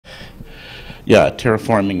Yeah,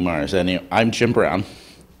 Terraforming Mars. I'm Jim Brown.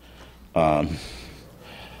 Of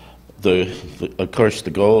course,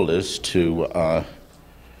 the goal is to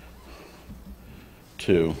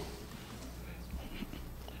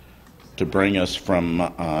bring us from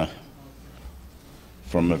a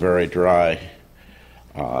very dry,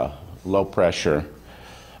 low pressure,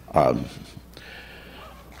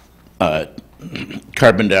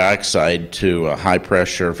 carbon dioxide to a high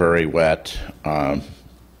pressure, very wet.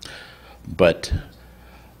 But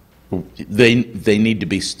they need to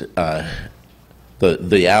be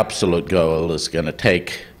the absolute goal is going to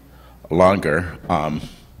take longer.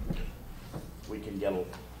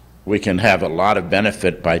 We can have a lot of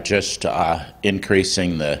benefit by just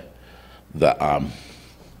increasing the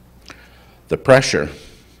pressure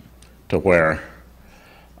to where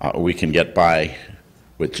we can get by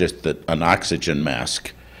with just an oxygen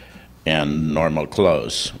mask and normal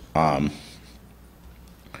clothes.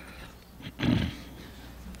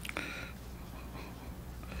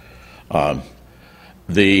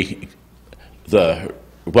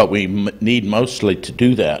 What we need mostly to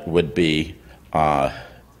do that would be I'm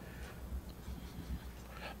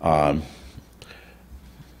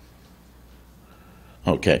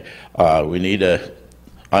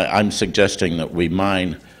suggesting that we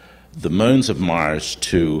mine the moons of Mars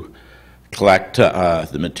to collect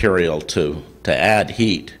the material to add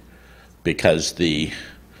heat, because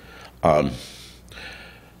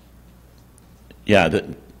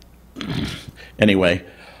anyway,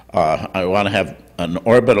 I want to have an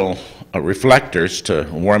orbital reflectors to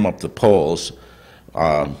warm up the poles.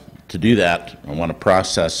 To do that, I want to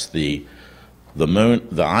process the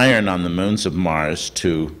iron on the moons of Mars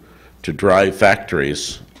to drive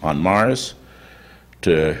factories on Mars,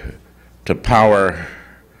 to power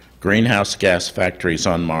greenhouse gas factories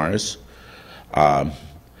on Mars. Now,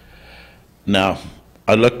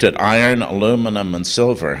 I looked at iron, aluminum, and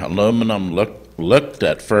silver. Aluminum looked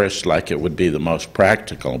at first like it would be the most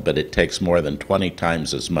practical, but it takes more than 20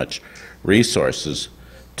 times as much resources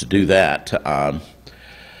to do that.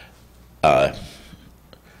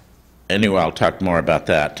 Anyway, I'll talk more about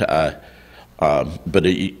that. But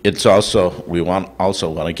it's also, we also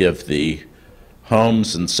want to give the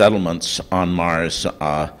homes and settlements on Mars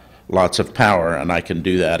lots of power, and I can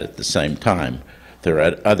do that at the same time. There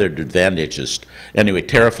are other advantages. Anyway,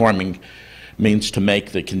 terraforming means to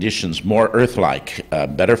make the conditions more Earth-like,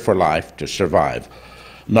 better for life to survive.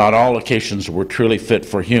 Not all locations were truly fit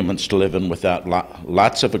for humans to live in without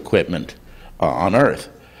lots of equipment on Earth,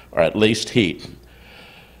 or at least heat.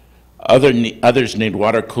 Others need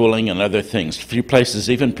water cooling and other things. Few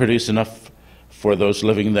places even produce enough for those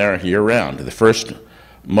living there year-round. The first,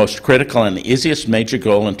 most critical and easiest major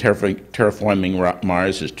goal in terraforming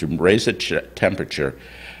Mars is to raise the temperature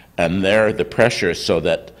and there the pressure so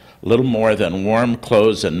that little more than warm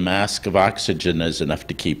clothes and mask of oxygen is enough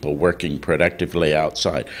to keep people working productively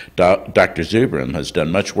outside. Dr. Zubrin has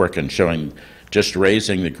done much work in showing just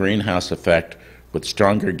raising the greenhouse effect with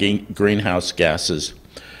stronger greenhouse gases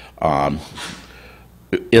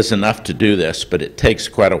is enough to do this, but it takes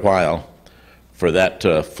quite a while for that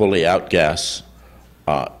to fully outgas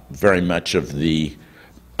very much of the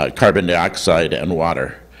carbon dioxide and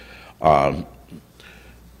water. And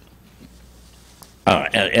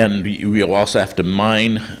you also have to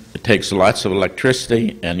mine. It takes lots of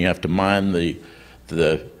electricity, and you have to mine the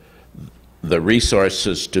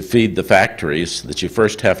resources to feed the factories that you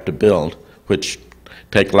first have to build, which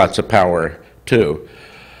take lots of power too.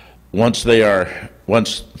 Once there are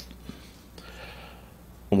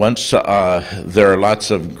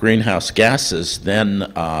lots of greenhouse gases,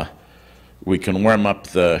 then we can warm up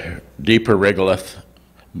the deeper regolith.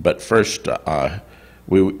 But first,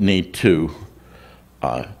 we need to.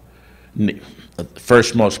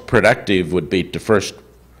 First, most productive would be to first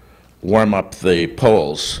warm up the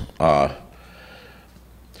poles.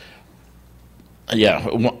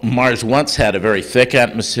 Mars once had a very thick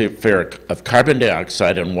atmosphere of carbon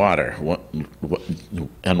dioxide and water,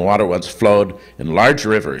 and water once flowed in large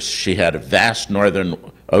rivers. She had a vast northern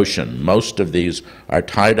ocean. Most of these are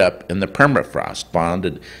tied up in the permafrost,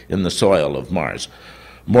 bonded in the soil of Mars.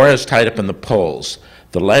 More is tied up in the poles.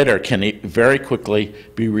 The latter can very quickly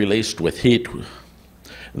be released with heat,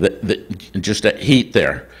 just a heat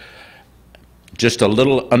there. Just a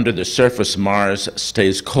little under the surface, Mars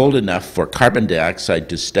stays cold enough for carbon dioxide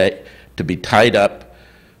to be tied up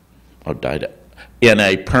in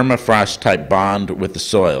a permafrost-type bond with the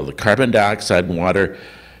soil. The carbon dioxide and water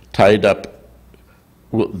tied up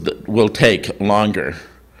will take longer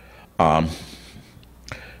to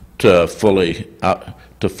fully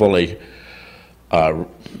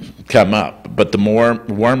come up. But the more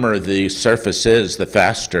warmer the surface is, the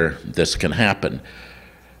faster this can happen.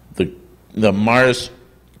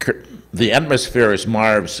 The atmosphere of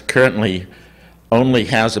Mars currently only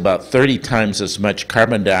has about 30 times as much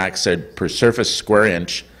carbon dioxide per surface square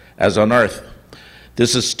inch as on Earth.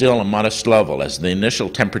 This is still a modest level. As the initial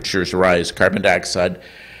temperatures rise, carbon dioxide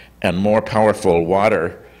and more powerful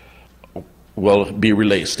water will be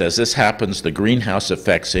released. As this happens, the greenhouse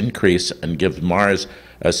effects increase and give Mars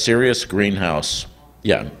a serious greenhouse.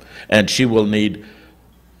 Yeah, and she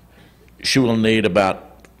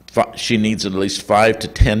needs at least 5 to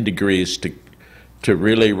 10 degrees to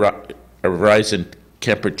really a rise in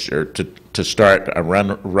temperature to start a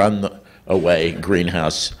runaway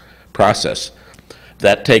greenhouse process.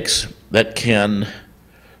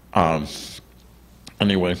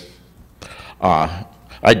 Anyway,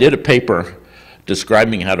 I did a paper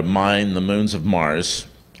describing how to mine the moons of Mars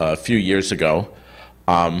a few years ago,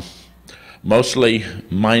 mostly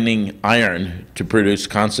mining iron to produce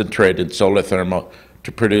concentrating solar thermal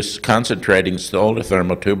turbo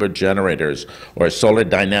generators, or solar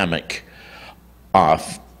dynamic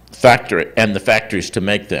factory, and the factories to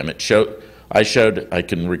make them. I showed I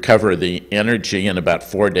can recover the energy in about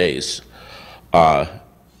 4 days,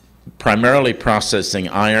 primarily processing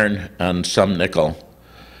iron and some nickel.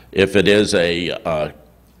 If it is a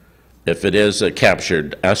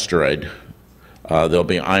captured asteroid, there'll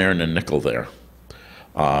be iron and nickel there,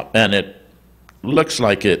 and it looks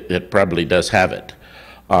like it probably does have it.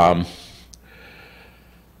 Then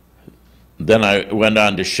I went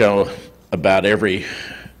on to show about every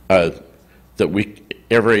month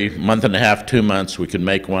and a half, 2 months, we could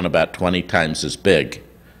make one about 20 times as big,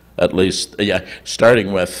 at least. Yeah,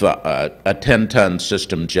 starting with a 10-ton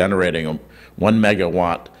system generating 1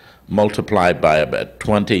 megawatt multiplied by about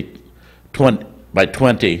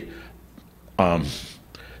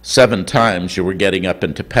 7 times, you were getting up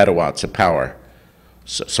into petawatts of power.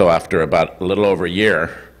 So after about a little over a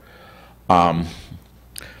year, I'm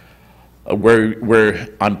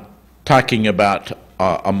talking about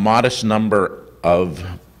a modest number of,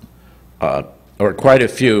 or quite a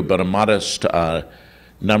few, but a modest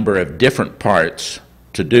number of different parts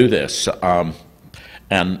to do this.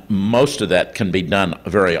 And most of that can be done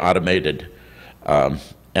very automated. And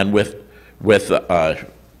with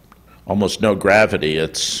almost no gravity,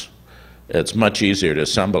 it's much easier to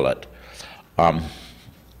assemble it.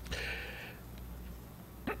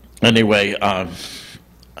 Anyway,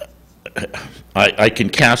 I can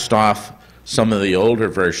cast off some of the older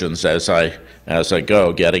versions as I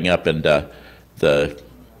go, getting up into the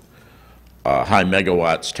high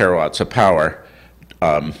megawatts, terawatts of power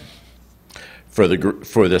for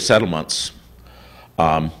the settlements.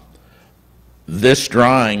 This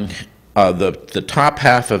drawing, the top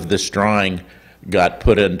half of this drawing got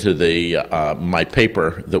put into my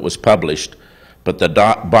paper that was published, but the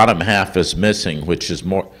bottom half is missing, which is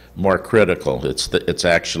more critical. It's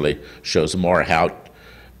actually shows more how,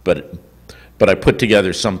 but I put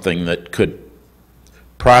together something that could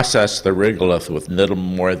process the regolith with little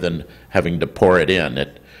more than having to pour it in.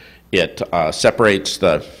 It separates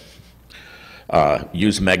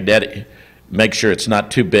use magnetic, make sure it's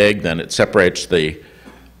not too big. Then it separates the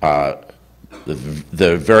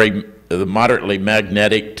moderately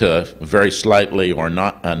magnetic to very slightly or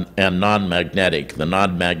not and non-magnetic. The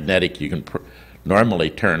non-magnetic you can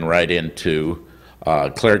normally turn right into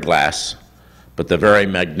clear glass, but the very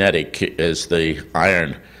magnetic is the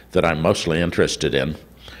iron that I'm mostly interested in.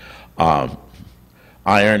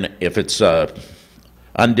 Iron, if it's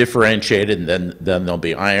undifferentiated, then there'll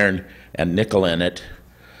be iron and nickel in it.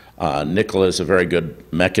 Nickel is a very good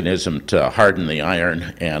mechanism to harden the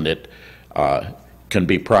iron, and it can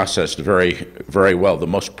be processed very, very well. The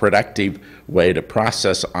most productive way to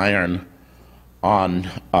process iron on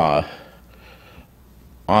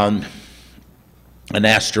an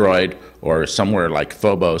asteroid or somewhere like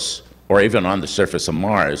Phobos, or even on the surface of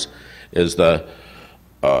Mars, is the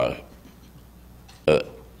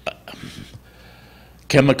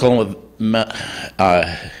chemical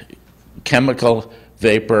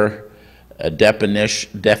vapor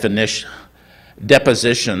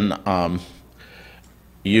deposition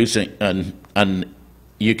using, and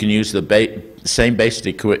you can use the same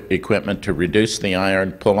basic equipment to reduce the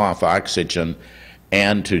iron, pull off oxygen,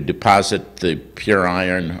 and to deposit the pure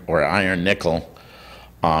iron or iron nickel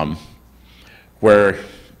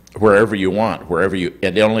wherever you want,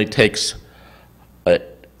 it only takes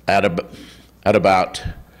at about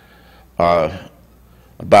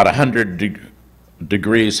 100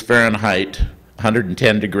 degrees Fahrenheit,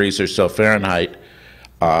 110 degrees or so Fahrenheit,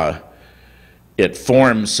 it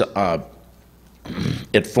forms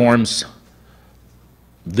it forms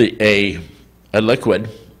a liquid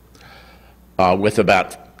with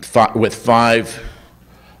with 5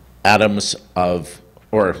 atoms of,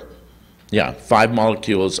 or yeah, 5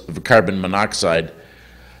 molecules of carbon monoxide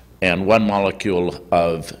and 1 molecule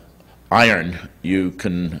of iron. You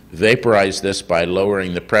can vaporize this by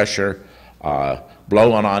lowering the pressure,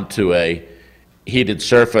 blow it onto a heated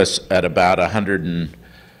surface at about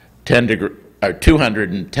 110 or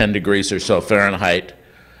 210 degrees or so Fahrenheit,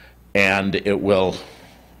 and it will,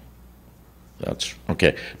 that's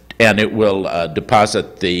okay, and it will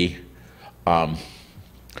deposit the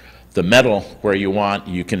metal where you want.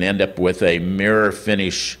 You can end up with a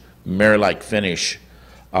mirror-like finish.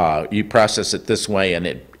 You process it this way,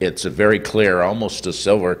 and it's a very clear, almost a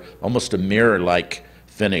silver, almost a mirror-like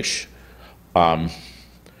finish.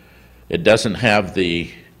 It doesn't have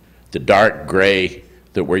the dark gray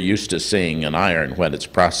that we're used to seeing in iron when it's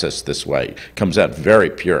processed this way. It comes out very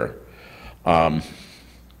pure.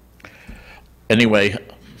 Anyway,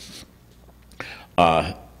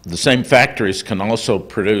 the same factories can also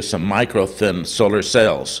produce a micro-thin solar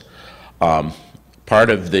cells. Part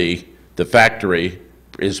of the factory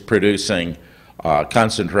is producing,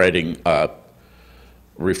 concentrating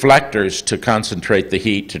reflectors to concentrate the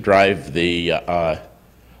heat to drive the, I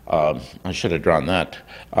should have drawn that,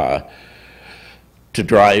 to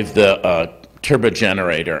drive the turbo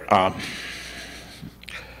generator.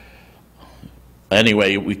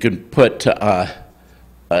 Anyway, we can put,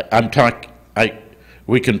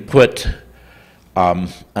 we can put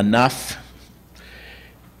enough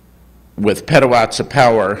with petawatts of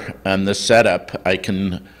power on this setup. I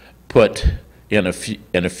can put in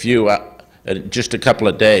just a couple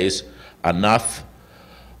of days enough,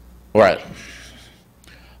 or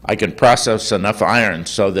I can process enough iron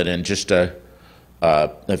so that in just a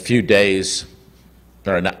few days,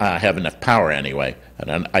 or I have enough power anyway,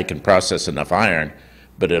 and I can process enough iron,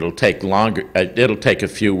 but it'll take longer. It'll take a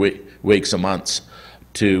few weeks or months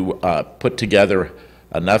to put together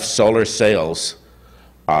enough solar sails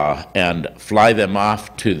and fly them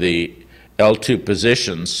off to the L2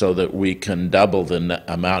 position so that we can double the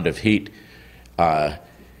amount of heat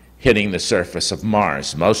hitting the surface of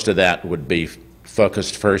Mars. Most of that would be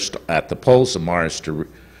focused first at the poles of Mars to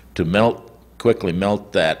quickly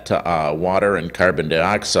melt that water and carbon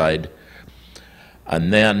dioxide,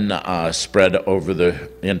 and then spread over the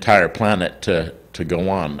entire planet to go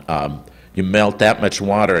on. You melt that much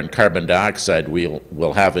water and carbon dioxide,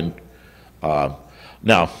 we'll have in.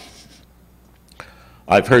 Now,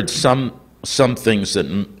 I've heard some things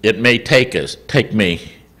that it may take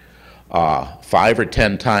me 5 or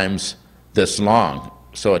 10 times this long.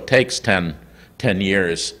 So it takes 10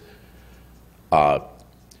 years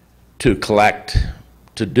to collect,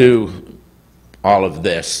 to do all of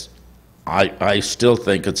this. I still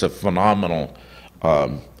think it's a phenomenal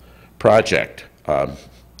project.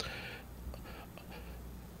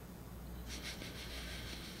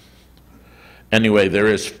 Anyway, there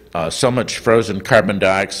is so much frozen carbon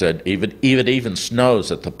dioxide, even snows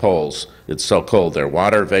at the poles. It's so cold there.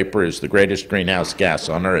 Water vapor is the greatest greenhouse gas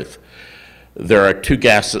on Earth. There are 2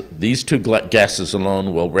 gases. These 2 gases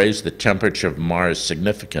alone will raise the temperature of Mars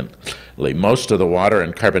significantly. Most of the water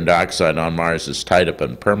and carbon dioxide on Mars is tied up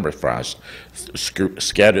in permafrost,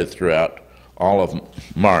 scattered throughout all of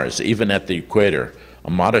Mars, even at the equator.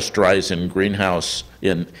 A modest rise in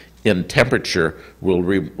temperature will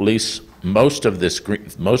release most of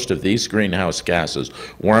these greenhouse gases,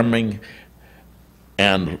 warming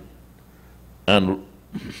and the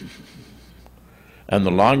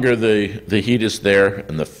longer the heat is there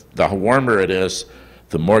and the warmer it is,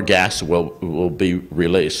 the more gas will be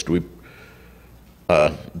released.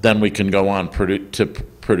 Then we can go on to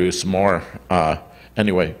produce more.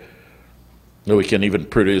 Anyway, we can even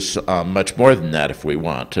produce much more than that if we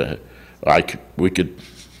want. We could.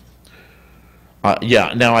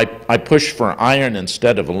 Yeah. Now I push for iron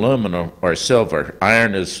instead of aluminum or silver.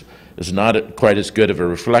 Iron is not quite as good of a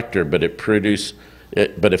reflector, but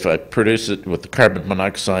but if I produce it with the carbon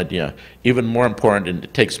monoxide, yeah, even more important, and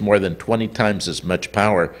it takes more than 20 times as much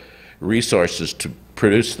power resources to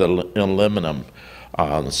produce the aluminum.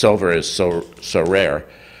 The silver is so rare.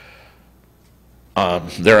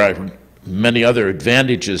 There are many other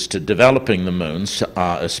advantages to developing the moons,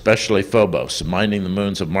 especially Phobos. Mining the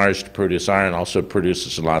moons of Mars to produce iron also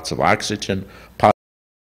produces lots of oxygen,